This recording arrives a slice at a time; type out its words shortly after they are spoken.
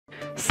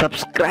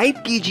Subscribe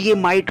कीजिए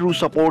my true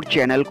support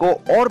channel को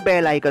और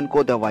बेल आइकन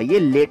को दबाइए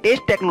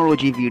लेटेस्ट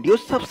टेक्नोलॉजी वीडियो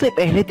सबसे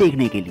पहले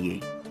देखने के लिए।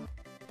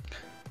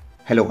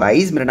 हेलो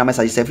गाइस, मेरा नाम है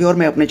साजिद सैफी और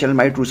मैं अपने चैनल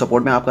माई ट्रू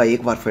सपोर्ट में आपका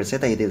एक बार फिर से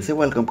तहे दिल से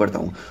वेलकम करता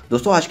हूं।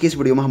 दोस्तों, आज की इस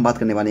वीडियो में हम बात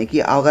करने वाले हैं कि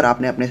अगर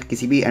आपने अपने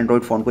किसी भी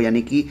एंड्रॉइड फ़ोन को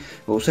यानी कि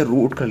उसे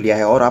रूट कर लिया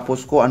है और आप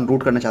उसको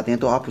अनरूट करना चाहते हैं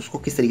तो आप उसको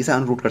किस तरीके से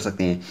अनरूट कर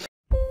सकते हैं।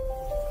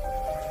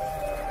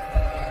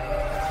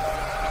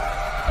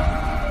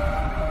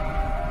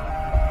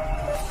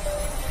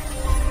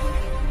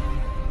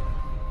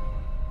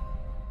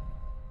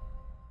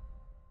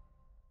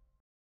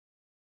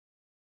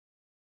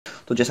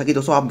 तो जैसा कि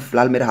दोस्तों आप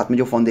फिलहाल मेरे हाथ में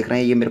जो फ़ोन देख रहे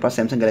हैं ये मेरे पास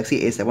सैमसंग गैलेक्सी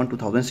A7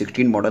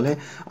 2016 मॉडल है।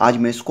 आज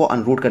मैं इसको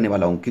अनरूट करने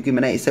वाला हूं क्योंकि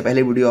मैंने इससे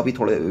पहले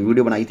थोड़े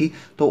वीडियो बनाई थी,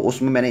 तो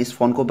उसमें मैंने इस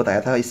फ़ोन को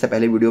बताया था इससे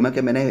पहले वीडियो में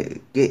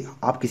कि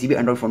आप किसी भी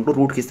एंड्रॉइड फ़ोन को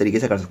रूट किस तरीके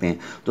से कर सकते हैं।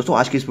 दोस्तों,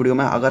 आज की इस वीडियो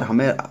में अगर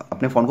हमें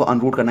अपने फ़ोन को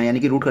अनरूट करना है यानी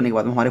कि रूट करने के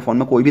बाद में हमारे फ़ोन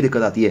में कोई भी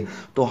दिक्कत आती है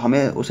तो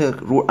हमें उसे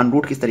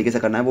अनरूट किस तरीके से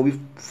करना है, वो भी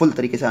फुल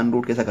तरीके से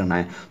अनरूट कैसे करना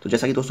है। तो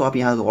जैसा कि दोस्तों आप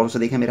यहाँ गौर से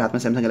देखें, मेरे हाथ में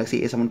सैमसंग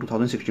गैलेक्सी A7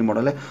 2016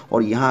 मॉडल है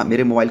और यहाँ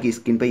मेरे मोबाइल की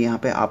स्क्रीन पर यहाँ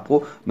पे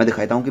आपको मैं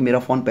दिखाता हूँ कि मेरा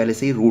फ़ोन पहले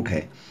से ही रूट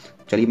है।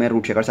 चलिए मैं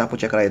रूट चेकर से आपको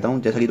चेक करा देता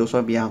हूँ। जैसा कि दोस्तों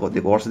अब यहाँ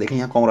गौर से देखें,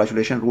 यहाँ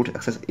congratulation root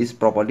access is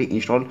properly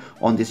install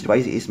on this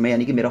device. इसमें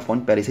यानी कि मेरा फोन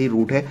पहले से ही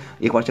रूट है।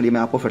 एक बार चलिए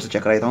मैं आपको फिर से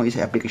चेक करा देता हूँ इस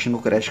एप्लीकेशन को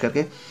क्रैश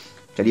करके।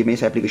 चलिए मैं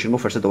इस एप्लीकेशन को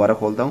फिर से दोबारा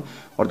खोलता हूँ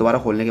और दोबारा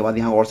खोलने के बाद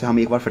यहाँ गौर से हम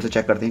एक बार फिर से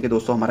चेक करते हैं कि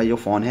दोस्तों हमारा जो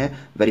फ़ोन है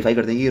वेरीफाई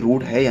करते हैं कि ये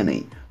रूट है या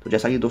नहीं। तो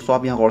जैसा कि दोस्तों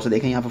आप यहाँ गौर से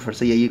देखें, यहाँ पर फिर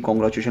से यही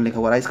कांग्रेचुलेशन लिखा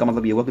हुआ है। इसका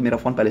मतलब ये होगा कि मेरा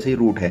फ़ोन पहले से ही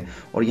रूट है।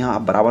 और यहाँ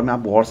आप बराबर में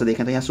आप गौर से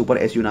देखें तो यहाँ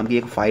SuperSU नाम की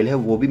एक फाइल है,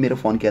 वो भी मेरे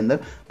फ़ोन के अंदर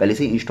पहले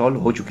से ही इंस्टॉल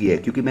हो चुकी है।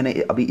 क्योंकि मैंने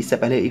अभी इससे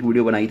पहले एक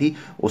वीडियो बनाई थी,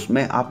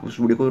 उसमें आप उस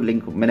वीडियो को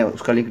लिंक मैंने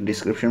उसका लिंक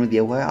डिस्क्रिप्शन में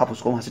दिया हुआ है, आप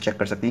उसको वहाँ से चेक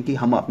कर सकते हैं कि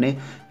हम अपने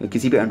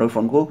किसी भी एंड्रॉइड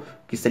फ़ोन को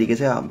किस तरीके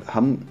से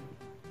हम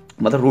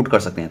मतलब रूट कर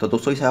सकते हैं। तो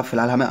दोस्तों इसे आप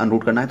फिलहाल हमें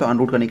अनरूट करना है। तो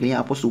अनरूट करने के लिए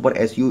आपको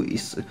SuperSU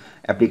इस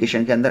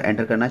एप्लीकेशन के अंदर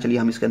एंटर करना है। चलिए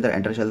हम इसके अंदर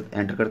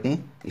एंटर करते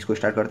हैं, इसको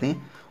स्टार्ट करते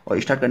हैं। और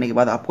स्टार्ट करने के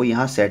बाद आपको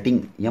यहाँ सेटिंग,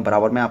 यहाँ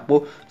बराबर में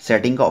आपको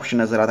सेटिंग का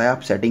ऑप्शन नजर आता है।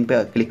 आप सेटिंग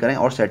पे क्लिक करें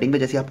और सेटिंग पे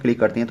जैसे आप क्लिक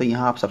करते हैं तो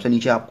यहाँ आप सबसे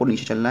नीचे आपको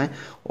नीचे चलना है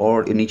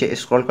और नीचे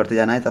स्क्रॉल करते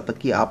जाना है तब तक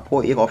कि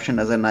आपको एक ऑप्शन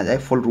नजर ना जाए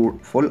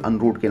फुल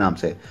अनरूट के नाम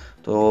से।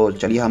 तो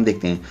चलिए हम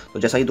देखते हैं। तो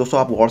जैसा कि दोस्तों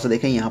आप गौर से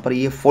देखें, यहाँ पर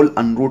ये फुल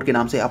अनरूट के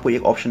नाम से आपको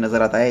एक ऑप्शन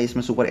नजर आता है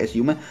इसमें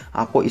SuperSU में,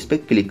 आपको इस पर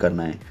क्लिक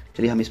करना है।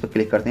 चलिए हम इस पर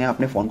क्लिक करते हैं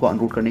अपने फ़ोन को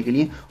अनरूट करने के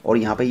लिए। और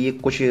यहाँ पे ये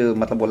कुछ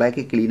मतलब बोला है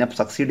कि क्लीन अप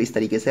सक्सीड इस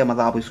तरीके से, मतलब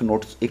आप इसको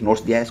एक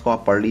नोट्स दिया है, इसको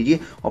आप पढ़ लीजिए।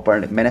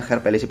 और मैंने खैर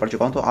पहले से पढ़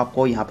चुका हूँ। तो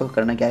आपको यहाँ पर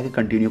करना क्या है कि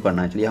कंटिन्यू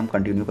करना है। चलिए हम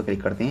कंटिन्यू पर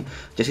क्लिक करते हैं।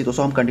 जैसे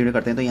दोस्तों हम कंटिन्यू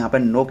करते हैं तो यहाँ पर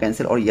नो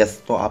कैंसिल और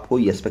येस, तो आपको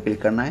येस पे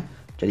क्लिक करना है।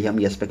 चलिए हम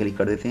येस पे क्लिक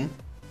कर देते हैं।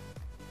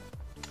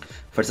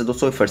 फिर से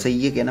दोस्तों फिर से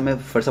ये क्या ना, मैं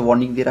फिर से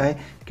वार्निंग दे रहा है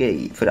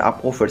कि फिर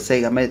आपको फिर से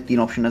हमें 3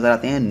 ऑप्शन नज़र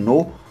आते हैं,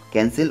 नो,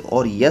 कैंसिल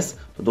और यस।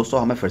 तो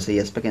दोस्तों हमें फिर से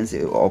यस पे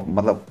कैंसिल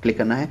मतलब क्लिक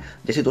करना है।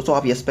 जैसे दोस्तों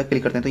आप यस पे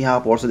क्लिक करते हैं तो यहाँ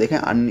आप और से देखें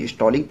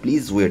अनइंस्टॉलिंग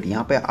प्लीज़ वेट।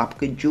 यहाँ पे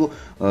आपके जो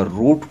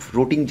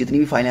रूटिंग जितनी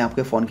भी फाइलें हैं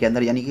आपके फ़ोन के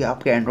अंदर, यानी कि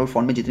आपके एंड्रॉइड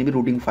फ़ोन में जितनी भी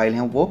रूटिंग फाइल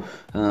हैं वो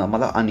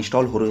मतलब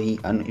अनइंस्टॉल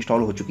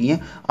हो चुकी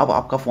हैं। अब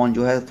आपका फ़ोन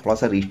जो है थोड़ा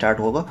सा रीस्टार्ट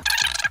होगा।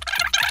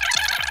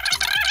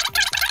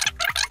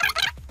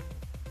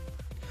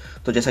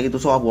 तो जैसा कि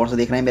दोस्तों आप गौर से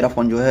देख रहे हैं, मेरा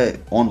फ़ोन जो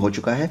है ऑन हो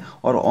चुका है।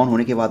 और ऑन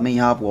होने के बाद में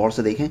यहाँ आप गौर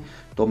से देखें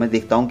तो मैं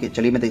देखता हूँ कि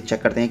चलिए मैं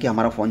चेक करते हैं कि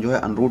हमारा फ़ोन जो है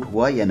अनरूट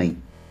हुआ या नहीं।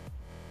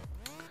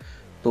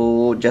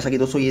 तो जैसा कि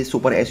दोस्तों ये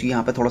SuperSU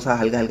यहाँ पे थोड़ा सा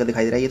हल्का हल्का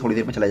दिखाई दे रहा है, ये थोड़ी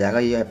देर में चला जाएगा।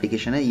 ये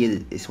एप्लीकेशन है,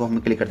 ये इसको हम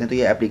क्लिक करते हैं तो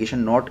ये एप्लीकेशन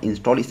नॉट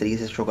इंस्टॉल इस तरीके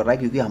से शो कर रहा है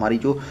क्योंकि हमारी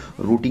जो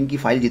रूटिंग की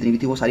फाइल जितनी भी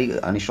थी वो सारी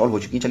अनइंस्टॉल हो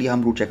चुकी है। चलिए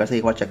हम रूट चेकर से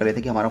एक बार चेक कर लेते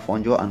हैं कि हमारा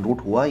फ़ोन जो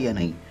अनरूट हुआ या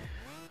नहीं।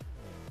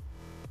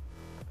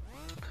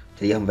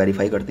 चलिए हम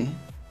वेरीफाई करते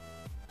हैं।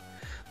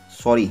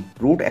 Sorry,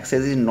 root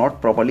access is not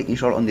properly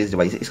install on this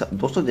device. इसका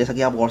दोस्तों जैसा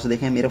कि आप गौर से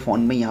देखें, मेरे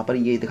फ़ोन में यहाँ पर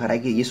ये दिखा रहा है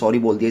कि ये सॉरी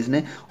बोल दिया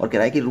इसने और कह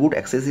रहा है कि root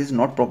access is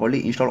not properly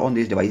install on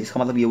this device. इसका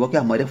मतलब ये हुआ कि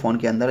हमारे फ़ोन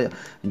के अंदर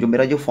जो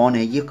मेरा जो फ़ोन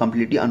है ये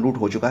कंप्लीटली अनरूट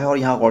हो चुका है। और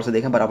यहाँ गौर से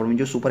देखें बराबर में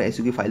जो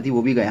SuperSU की फाइल थी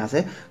वो भी यहाँ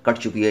से कट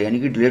चुकी है, यानी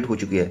कि डिलीट हो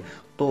चुकी है।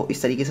 तो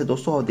इस तरीके से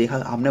दोस्तों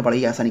देखा हमने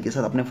बड़ी आसानी के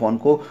साथ अपने फ़ोन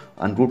को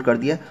अनरूट कर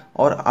दिया।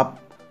 और आप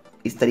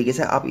इस तरीके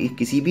से आप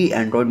किसी भी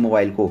एंड्रॉयड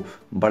मोबाइल को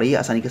बड़ी ही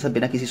आसानी के साथ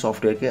बिना किसी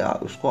सॉफ्टवेयर के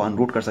उसको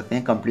अनरूट कर सकते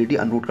हैं, कंप्लीटली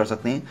अनरूट कर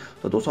सकते हैं।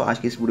 तो दोस्तों आज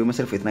की इस वीडियो में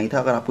सिर्फ इतना ही था।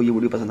 अगर आपको ये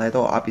वीडियो पसंद आए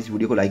तो आप इस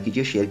वीडियो को लाइक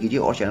कीजिए, शेयर कीजिए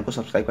और चैनल को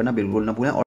सब्सक्राइब करना बिल्कुल ना भूलें।